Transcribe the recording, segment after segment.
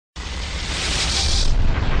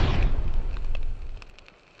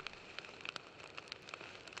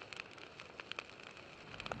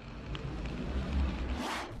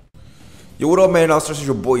Yo, what up, Madden Allstars? It's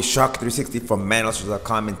your boy Shock360 from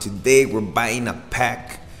MaddenAllstars.com, and today we're buying a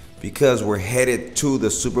pack because we're headed to the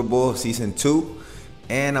Super Bowl Season 2,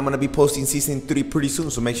 and I'm gonna be posting Season 3 pretty soon,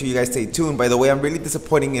 so make sure you guys stay tuned. By the way, I'm really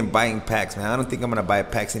disappointed in buying packs, man. I don't think I'm gonna buy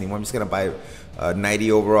packs anymore. I'm just gonna buy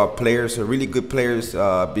 90 overall players, so really good players,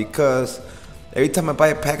 because every time I buy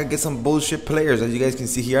a pack, I get some bullshit players. As you guys can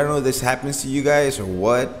see here, I don't know if this happens to you guys or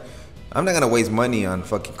what. I'm not gonna waste money on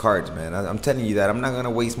fucking cards, man. I'm telling you that. I'm not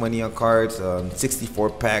gonna waste money on cards. 64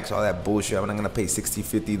 packs, all that bullshit. I'm not gonna pay $60,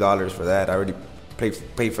 $50 for that. I already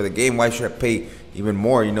pay for the game. Why should I pay even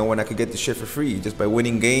more? You know, when I could get the shit for free just by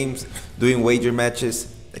winning games, doing wager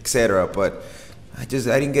matches, etc. But I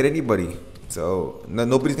didn't get anybody. So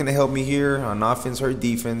nobody's gonna help me here on offense or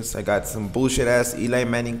defense. I got some bullshit ass Eli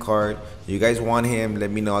Manning card. You guys want him?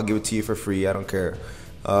 Let me know. I'll give it to you for free. I don't care.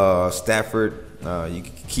 Stafford. You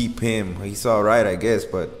can keep him. He's all right, I guess,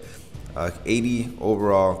 but 80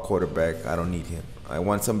 overall quarterback, I don't need him. I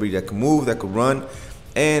want somebody that can move, that can run,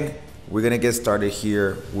 and we're gonna get started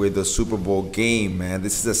here with the Super Bowl game, man.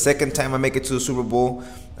 This is the second time I make it to the Super Bowl.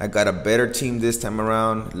 I got a better team this time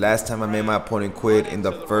around. Last time I made my opponent quit in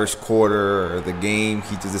the first quarter of the game.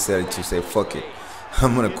 He just decided to say, fuck it,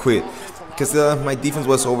 I'm gonna quit, because my defense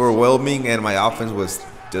was overwhelming and my offense was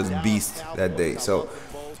just beast that day. So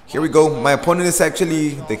here we go. My opponent is actually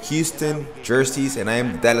the Houston jerseys, and I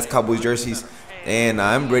am the Dallas Cowboys jerseys, and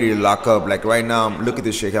I'm ready to lock up. Like right now, look at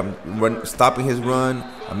this shit. I'm stopping his run.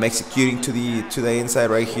 I'm executing to the inside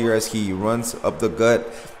right here as he runs up the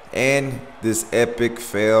gut, and this epic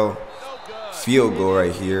fail field goal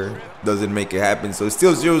right here doesn't make it happen. So it's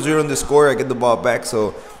still 0-0 in the score. I get the ball back.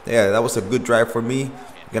 So yeah, that was a good drive for me.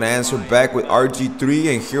 Gonna answer back with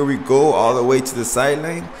RG3, and here we go all the way to the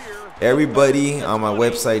sideline. Everybody on my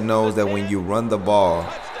website knows that when you run the ball,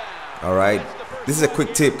 all right, this is a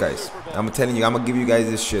quick tip, guys. I'm telling you, I'm gonna give you guys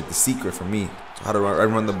this shit, the secret for me, how to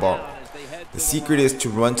run the ball. The secret is to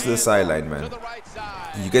run to the sideline, man.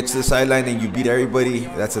 You get to the sideline and you beat everybody.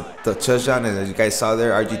 That's a touchdown, and as you guys saw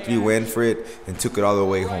there, RG3 went for it and took it all the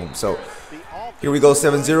way home. So here we go,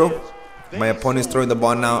 7-0. My opponent's throwing the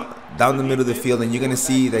ball now down the middle of the field, and you're gonna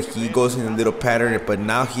see that he goes in a little pattern, but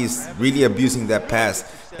now he's really abusing that pass.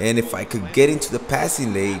 And if I could get into the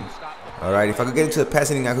passing lane, all right, if I could get into the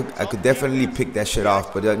passing lane, I could definitely pick that shit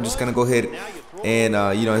off. But I'm just gonna go ahead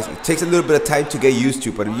and you know, it takes a little bit of time to get used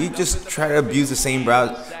to. But if you just try to abuse the same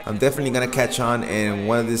route, I'm definitely gonna catch on. And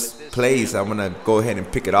one of these plays, I'm gonna go ahead and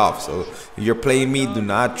pick it off. So if you're playing me, do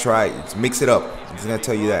not try. Just mix it up. I'm just gonna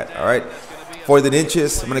tell you that. All right. 4th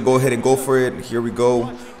inches. I'm gonna go ahead and go for it. Here we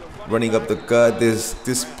go. Running up the gut.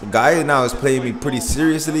 This guy now is playing me pretty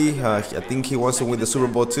seriously. I think he wants to win the Super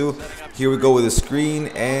Bowl too. Here we go with the screen,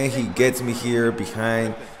 and he gets me here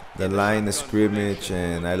behind the line of scrimmage,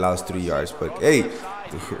 and I lost 3 yards. But hey,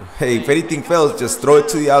 if anything fails, just throw it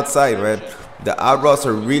to the outside, man. The out routes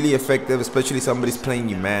are really effective, especially somebody's playing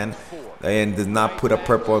you man and does not put a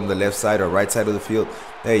purple on the left side or right side of the field.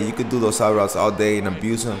 Hey, you could do those out routes all day and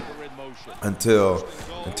abuse them until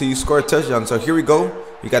you score a touchdown. So here we go.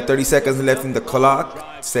 We got 30 seconds left in the clock.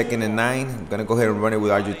 2nd and 9. I'm gonna go ahead and run it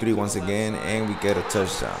with RG3 once again, and we get a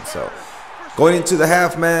touchdown. So going into the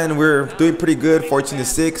half, man, we're doing pretty good.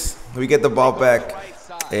 14-6. We get the ball back,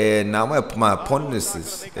 and now my opponent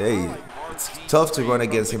is hey, it's tough to run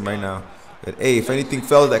against him right now. But hey, if anything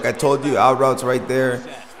fails, like I told you, out routes right there.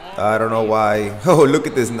 I don't know why. Oh, look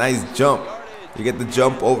at this nice jump. You get the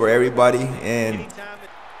jump over everybody, and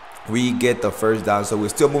we get the first down. So we're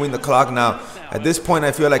still moving the clock now. At this point,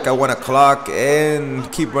 I feel like I want to clock and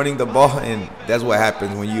keep running the ball, and that's what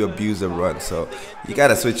happens when you abuse the run. So you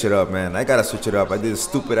gotta switch it up, man. I gotta switch it up. I did a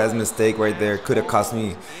stupid ass mistake right there. Could have cost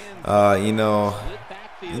me, you know,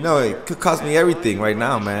 it could cost me everything right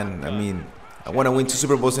now, man. I mean, I want to win 2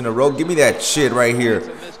 Super Bowls in a row. Give me that shit right here,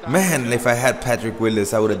 man. If I had Patrick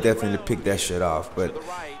Willis, I would have definitely picked that shit off. But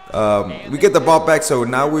we get the ball back, so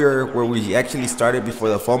now we're where we actually started before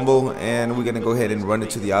the fumble, and we're gonna go ahead and run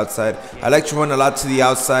it to the outside. I like to run a lot to the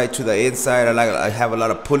outside, to the inside. I have a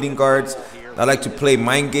lot of pulling guards. I like to play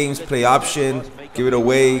mind games, play option, give it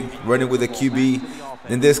away, run it with a QB.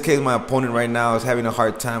 In this case, my opponent right now is having a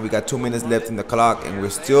hard time. We got 2 minutes left in the clock, and we're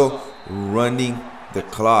still running the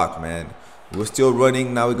clock, man. We're still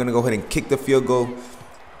running. Now we're gonna go ahead and kick the field goal,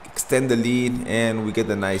 extend the lead, and we get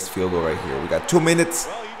the nice field goal right here. We got 2 minutes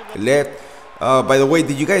left. By the way,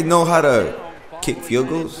 did you guys know how to kick field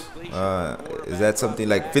goals? Is that something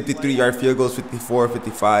like 53-yard field goals, 54,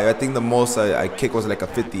 55? I think the most I kicked was like a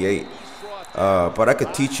 58. But I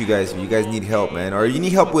could teach you guys if you guys need help, man, or you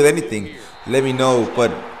need help with anything. Let me know.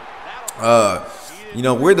 But you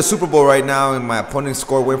know, we're in the Super Bowl right now, and my opponent's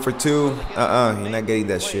score went for 2. You're not getting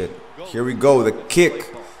that shit. Here we go, the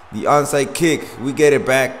kick, the onside kick. We get it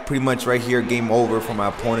back pretty much right here. Game over for my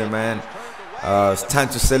opponent, man. It's time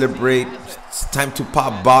to celebrate. It's time to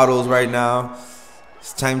pop bottles right now.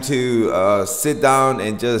 It's time to sit down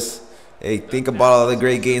and just think about all the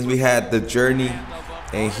great games we had, the journey.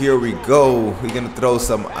 And here we go. We're gonna throw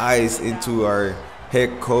some ice into our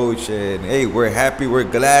head coach, and hey, we're happy, we're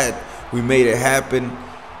glad we made it happen.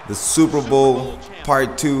 The Super Bowl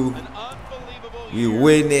Part 2. We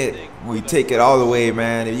win it. We take it all the way,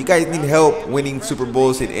 man. If you guys need help winning Super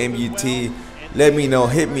Bowls in MUT, let me know.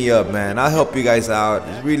 Hit me up, man. I'll help you guys out.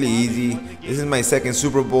 It's really easy. This is my second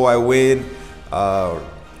Super Bowl I win.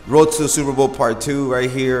 Road to the Super Bowl Part 2 right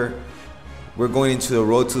here. We're going into the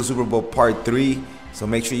Road to the Super Bowl Part 3. So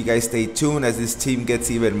make sure you guys stay tuned as this team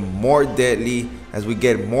gets even more deadly, as we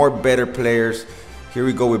get more better players. Here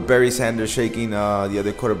we go with Barry Sanders shaking the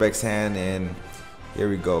other quarterback's hand, and here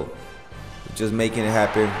we go. Just making it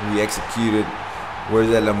happen. We executed. Where's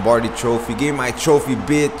that Lombardi trophy? Gave my trophy,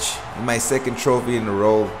 bitch. My second trophy in a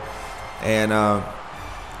row, and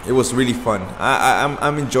it was really fun.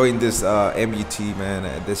 I'm enjoying this MUT,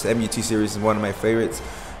 man. This MUT series is one of my favorites.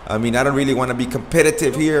 I mean, I don't really want to be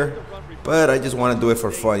competitive here, but I just want to do it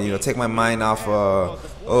for fun. You know, take my mind off you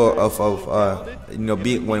know,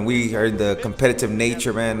 when we are in the competitive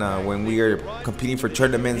nature, man. When we are competing for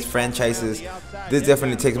tournaments, franchises, this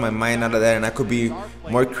definitely takes my mind out of that, and I could be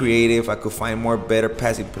more creative. I could find more better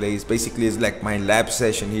passing plays. Basically, it's like my lab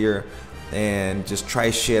session here, and just try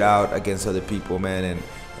shit out against other people, man,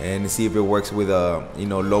 and see if it works with you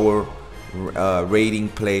know, lower rating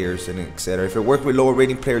players and etc. If it works with lower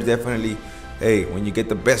rating players, definitely. Hey, when you get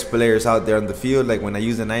the best players out there on the field, like when I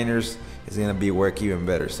use the Niners, it's gonna be work even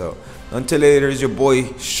better. So until later, is your boy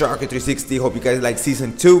Sharker360. Hope you guys like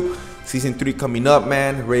season 2. Season 3 coming up,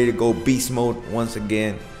 man. Ready to go beast mode once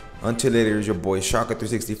again. Until later, is your boy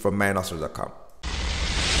Sharker360 from MaddenAllstars.com.